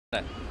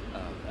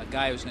a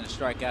guy who's going to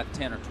strike out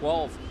 10 or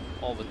 12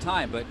 all the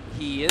time, but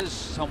he is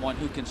someone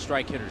who can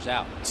strike hitters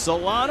out.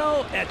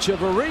 Solano,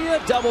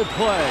 Echeverria, double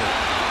play.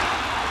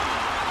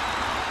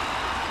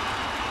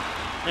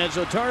 And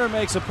so Turner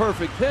makes a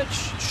perfect pitch.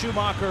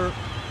 Schumacher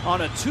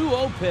on a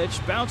 2-0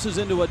 pitch bounces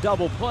into a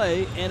double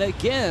play, and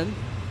again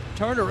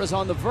Turner is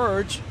on the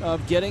verge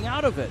of getting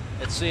out of it.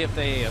 Let's see if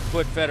they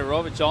put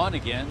Fedorovich on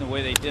again the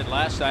way they did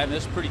last time.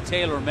 This is pretty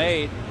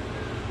tailor-made.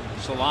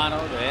 Solano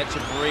to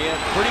Echeverria,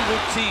 pretty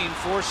routine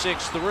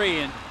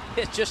 4-6-3, and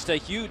it's just a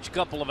huge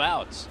couple of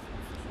outs.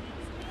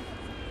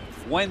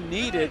 When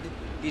needed,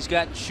 he's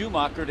got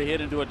Schumacher to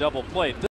hit into a double play.